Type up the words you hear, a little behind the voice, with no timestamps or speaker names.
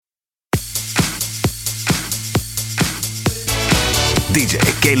DJ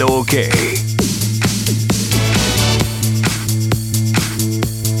QueLoK.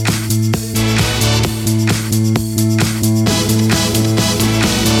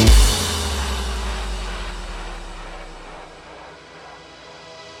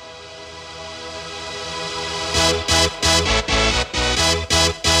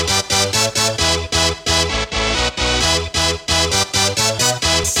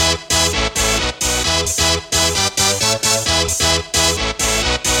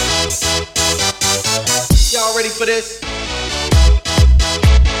 Ready for this?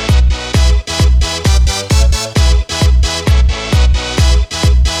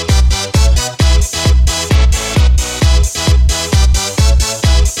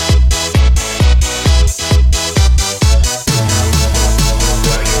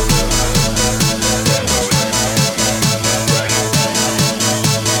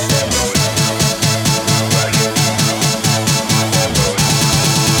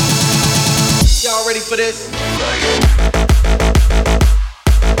 Y'all ready for this?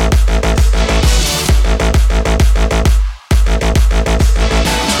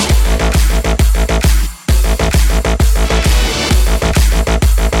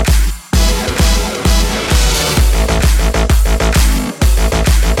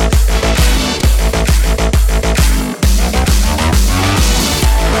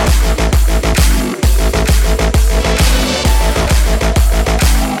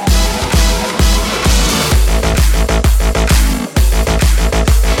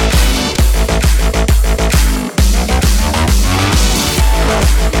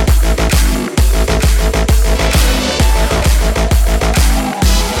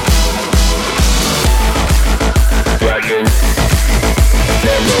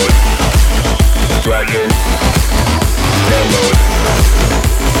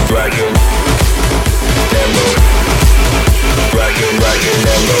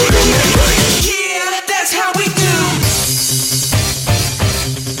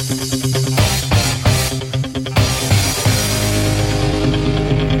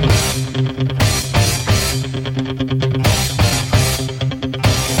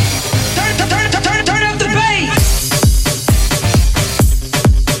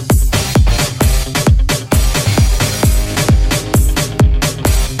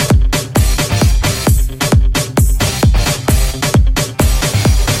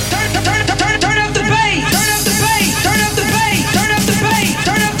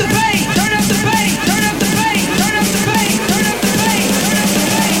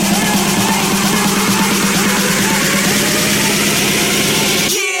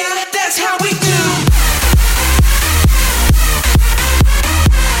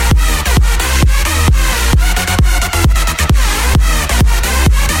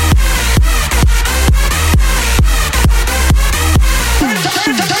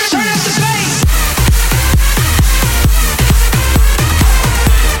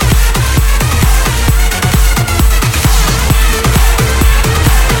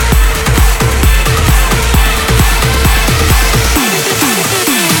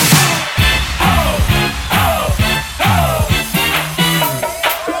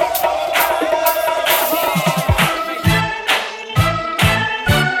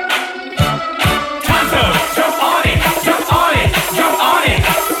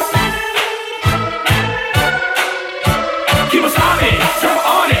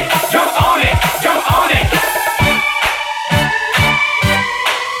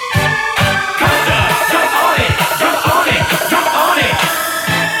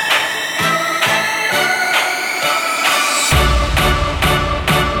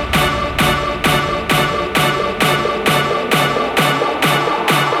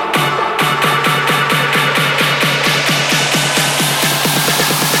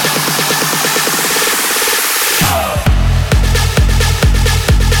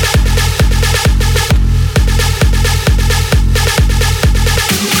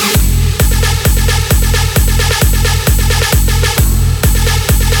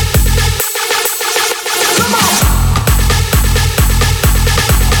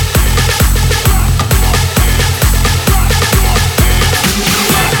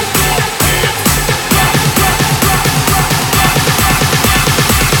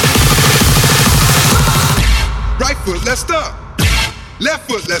 let's stomp. Left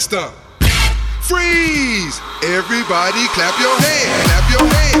foot, let's stomp. Freeze! Everybody clap your hands. Clap your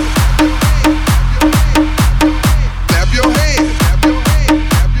hands. Clap your hands.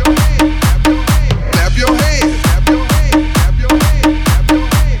 Clap your hands. Clap your hands.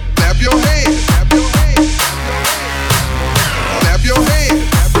 Clap your hands. Clap your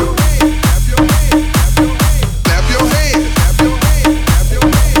hands. Clap your hands.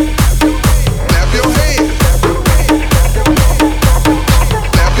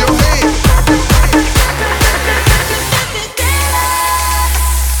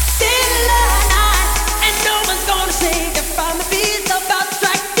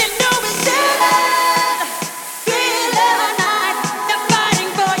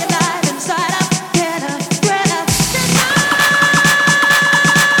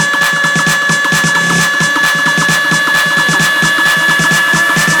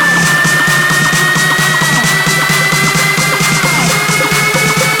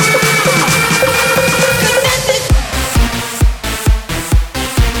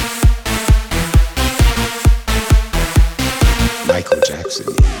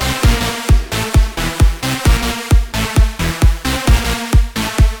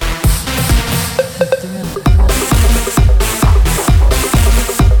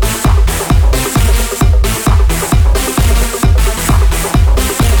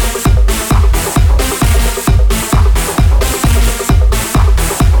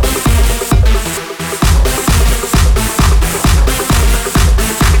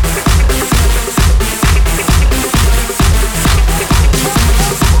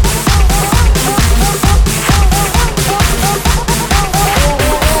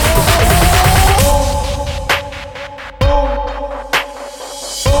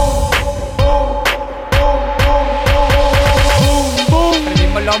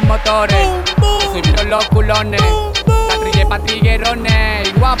 los motores, subieron los culones, patrille pa' triguerones,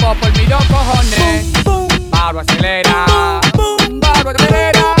 y guapo por mis dos cojones. Pablo acelera, Pablo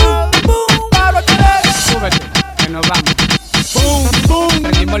acelera, Pablo acelera. Súbete, que nos vamos. Boom, boom,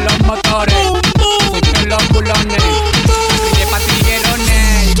 prendimos los motores, subieron los culones, patrille pa'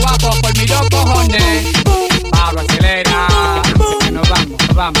 triguerones, y guapo por mis dos cojones. Pablo acelera, que nos vamos,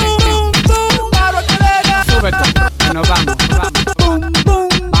 nos vamos. Pablo acelera, súbete, que nos vamos, nos vamos.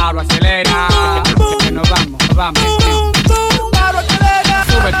 Pablo acelera, que nos vamos, nos vamos. Pablo acelera,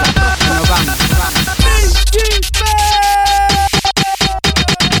 súbete, que nos vamos, nos vamos.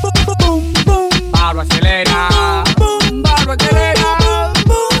 Pablo acelera, Pablo acelera,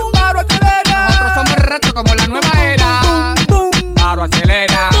 Pablo acelera. Nosotros somos retos como la nueva era. Pablo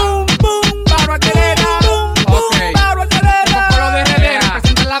acelera, Pablo acelera, ok. Pablo acelera, lo de RD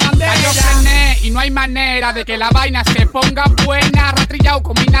representa la bandera. Ya yo frené y no hay manera de que la vaina se ponga buena. Rastrillado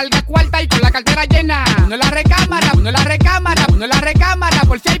con mi nalga cuarta y con la cartera llena. Uno en la recámara, uno en la recámara, uno en la recámara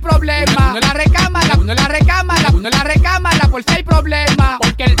por si hay problema. Uno en la recámara, uno en la recámara, uno en la recámara por si hay problema.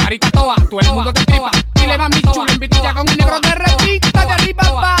 Porque el carita toa, todo el mundo te tripa. Y le va mi chulo en vitilla con un negro de revista. De arriba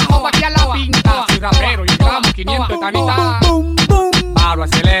abajo, pa' aquí a la pinta. Soy rapero y grabamos 500 tanitas. Pablo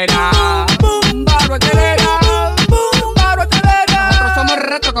acelera, Pablo acelera, Pablo acelera. Nosotros somos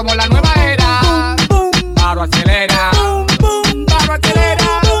retos como la nueva era. Pablo acelera, Pablo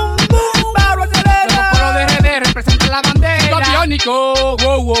acelera, Pablo acelera. Los polos de RD representan la bandera. Sigo biónico,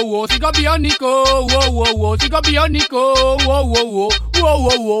 wow, wow, wow. Sigo biónico, wow, wow, wow. Sigo biónico, wow, wow, wow. Wow,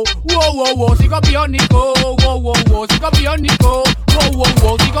 wow, wow, wow, wow, wow. Sigo biónico, wow, wow, wow. Sigo biónico, wow, wow,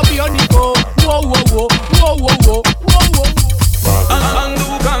 wow. Sigo biónico, wow, wow, wow, wow, wow, wow, wow, wow. Ando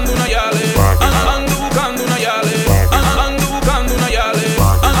buscando una yale, ando buscando una yale, ando buscando una yale,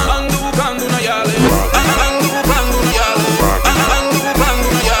 ando buscando una yale, ando buscando una yale, ando buscando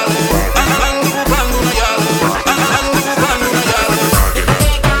una yale, ando buscando una yale, ando buscando una yale.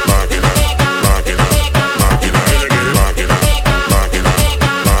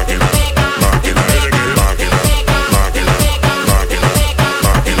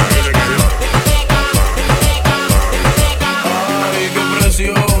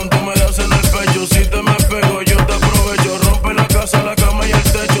 Tú me das en el pecho, si te me pego yo te aprovecho. Rompe la casa, la cama y el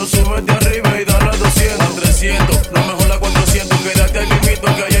techo. Súbete arriba y dale a 200, 300, no mejor la 400. Quédate ahí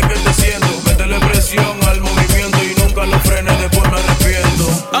mismito que ahí es que te siento. Métele presión al movimiento y nunca lo frenes, después me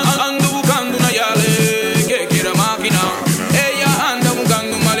arrepiento. Ando buscando una yale que quiera máquina. Ella anda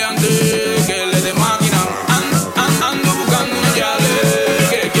buscando un maleante que le dé máquina. Ando buscando una yale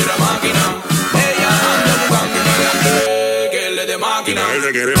que quiera máquina. Ella anda buscando un maleante que le dé máquina.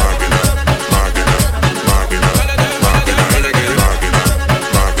 Ella quiere máquina, máquina, máquina, máquina. Ella quiere máquina,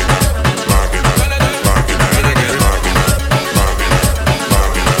 máquina, máquina, máquina. Ella quiere máquina, máquina,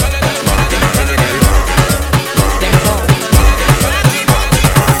 máquina, máquina. Ella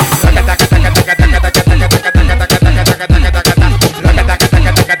quiere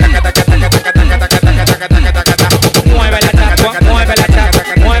mueve la chapa, mueve la chapa,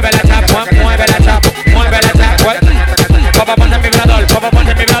 mueve la chapa, mueve la chapa, mueve la chapa. Papá ponte el vibrador, papá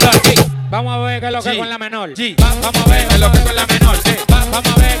ponte el vibrador. Vamos a ver qué es lo que con la menor. Vamos a ver qué es lo que con la menor. Vamos a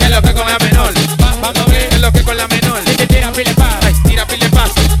ver qué es lo que con la menor. Vamos a ver qué es lo que con la menor. Tira pile paz, tira pile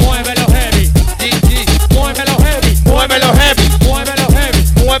paz. Muévelo heavy, muévelo heavy, muévelo heavy, muévelo heavy,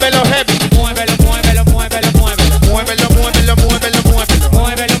 muévelo heavy, muévelo, muévelo, muévelo, muévelo, muévelo, muévelo, muévelo, muévelo, muévelo, muévelo,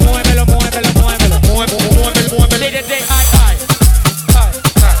 muévelo, muévelo, muévelo, muévelo, muévelo.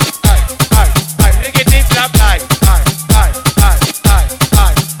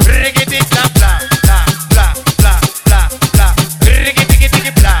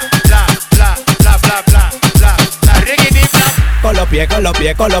 Con los pies, con los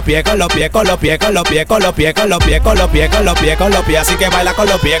pies, con los pies, con los pies, con los pies, con los pies, con los pies, con los pies, con los pies, con los pies, así que baila con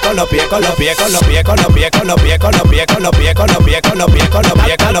los pies, con los pies, con los pies, con los pies, con los pies, con los pies, con los pies, con los pies, con los pies, con los pies, con los pies, con los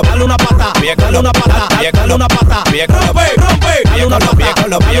pies, dale una pata, dale una pata, dale una pata, rompe, rompe, dale una pata, con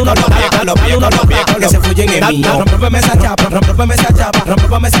los pies, con los pies, con los pies, con los pies, que se fluyen en mí, rompeme esa chapa, rompeme esa chapa,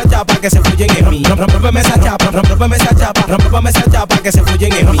 rompeme esa chapa, que se fluyen en mí, rompeme esa chapa, rompeme esa chapa, rompeme esa chapa, que se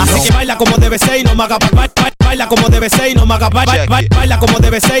fluyen en mí, así que baila como debe ser y no me haga baila como debe ser y no me haga baila como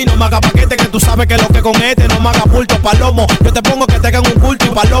debe ser y no me haga paquete, que tú sabes que lo que con este no me haga bulto, palomo, yo te pongo que te hagan un bulto y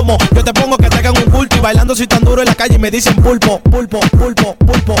palomo, yo te pongo que te hagan un bulto y bailando soy tan duro en la calle y me dicen pulpo, pulpo, pulpo,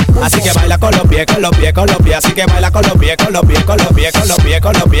 pulpo, pulpo. Así que baila con los pies, con los pies, con los pies. Así que baila con los pies, con los pies, con los pies, con los pies,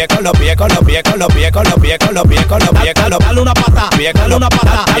 con los pies, con los pies, con los pies, con los pies, con los pies, con los pies, con los pies, con los pies. Dale una pata, pie, dale una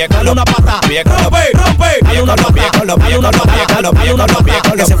pata, pie, dale una pata, pie, rompe, rompe. Dale una pata, con los pies, con los pies, con los pies, con los pies,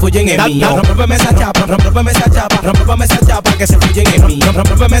 que se fuyen en mí. Rompeme esa chapa, rompeme esa chapa, rompeme esa chapa, que se fuyen en mí.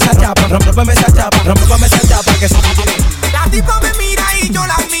 Rompeme esa chapa, rompeme esa chapa, rompeme esa chapa, que se fuyen en mí. La tipa me mira y yo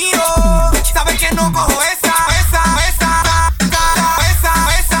la miro. Sabe que no cojo esa.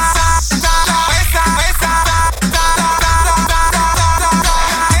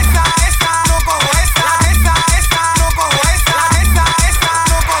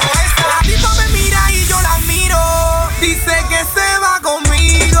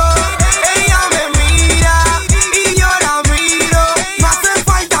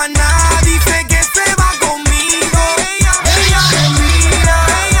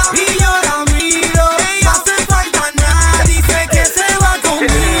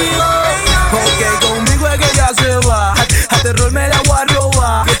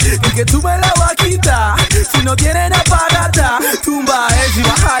 Que tú me la vas a quitar. Si no tiene nada barata, tumba eso y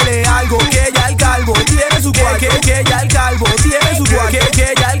bájale algo. Que ya el calvo tiene su cuarto. Que ya el calvo tiene su cuarto.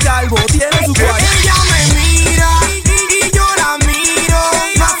 Que ya el calvo tiene su cuarto. Ella me mira y yo la miro.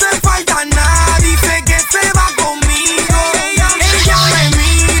 No hace falta nada, dice que se va conmigo. Ella me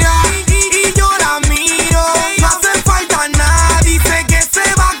mira y yo la miro. No hace falta nada, dice que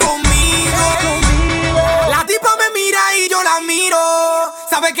se va conmigo. La tipa me mira y yo la miro.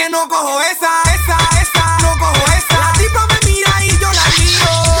 Sabe que no cojo esa, no cojo esa. La tipa me mira y yo la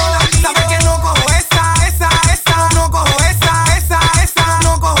miro. Sabe que no cojo esa, no cojo esa,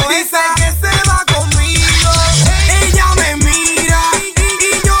 no cojo esa. Dice que se va conmigo. Ella me mira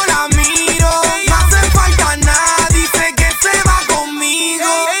y yo la miro. No hace falta nada, dice que se va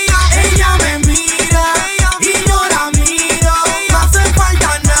conmigo. Ella me mira y yo la miro. No hace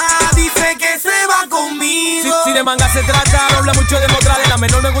falta nada, dice que se va conmigo. Si de manga se trata, no habla mucho de mostrar. La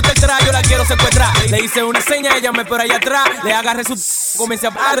menor me gusta el traje, yo la quiero secuestrar. Le hice una seña, ella me por ahí atrás. Le agarré su comencé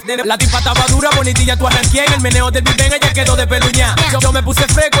a arder. La tipa estaba dura, bonitilla, tú arranqué. En el meneo del Viven ella quedó de peluña. Yo me puse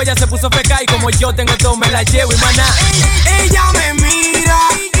fresco, ella se puso feca. Y como yo tengo todo, me la llevo y maná. Ella me mira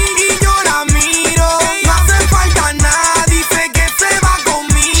y yo la miro. No hace falta nada, dice que se va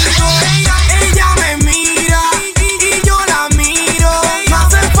conmigo. Ella me mira y yo la miro. No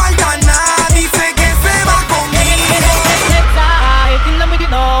hace falta nada, dice que se va conmigo.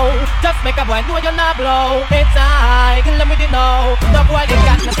 Just make a boy know you're not blow. It's I can let me know. The boy you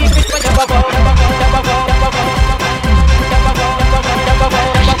got to keep it when you're bubble.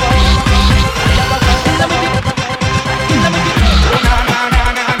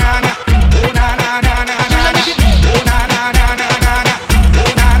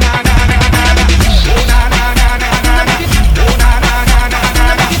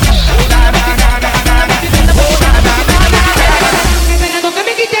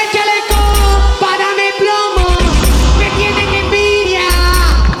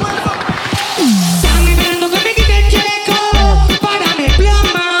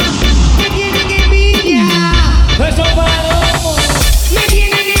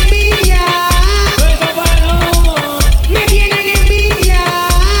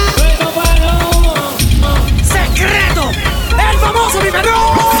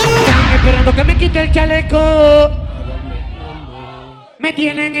 Que me quite el chaleco, me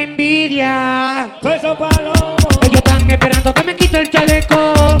tienen envidia. Ellos están esperando que me quite el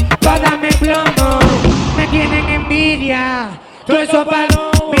chaleco para darme plomo, me tienen envidia. Todo eso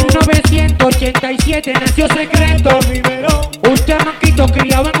palomo. 1987 nació Secreto, un chamaquito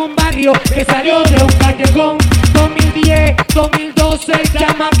criado en un barrio que salió de un callejón. 2010, 2012 el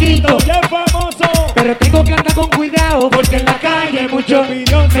chamaquito ya es famoso, pero tengo que andar con cuidado porque en la calle hay mucho.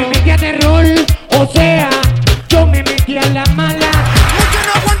 Me metí a terror, o sea, yo me metí a la mala. Muchos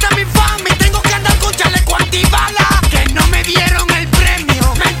no aguantan mi fama y tengo que andar con chaleco antibala. Que no me dieron el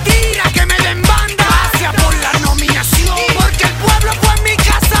premio, mentira que me den banda. Gracias por la nominación, porque el pueblo fue mi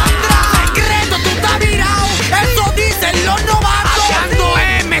Cassandra. Secreto, tú estás virado, eso dicen los novatos. Ando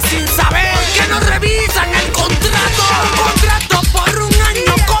M sin saber que no revisan el contrato. Un contrato por un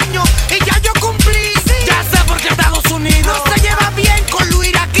año, coño, y ya yo cumplí. Ya sé por qué Estados Unidos no se lleva bien con Luis.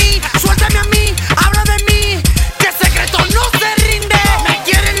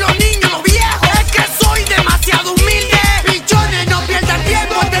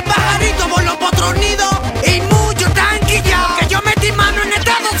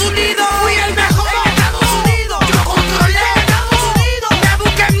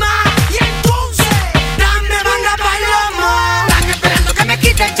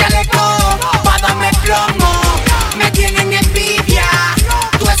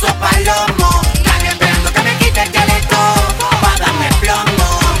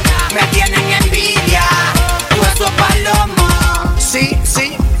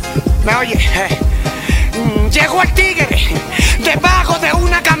 ¿Me oye? Llegó el tío.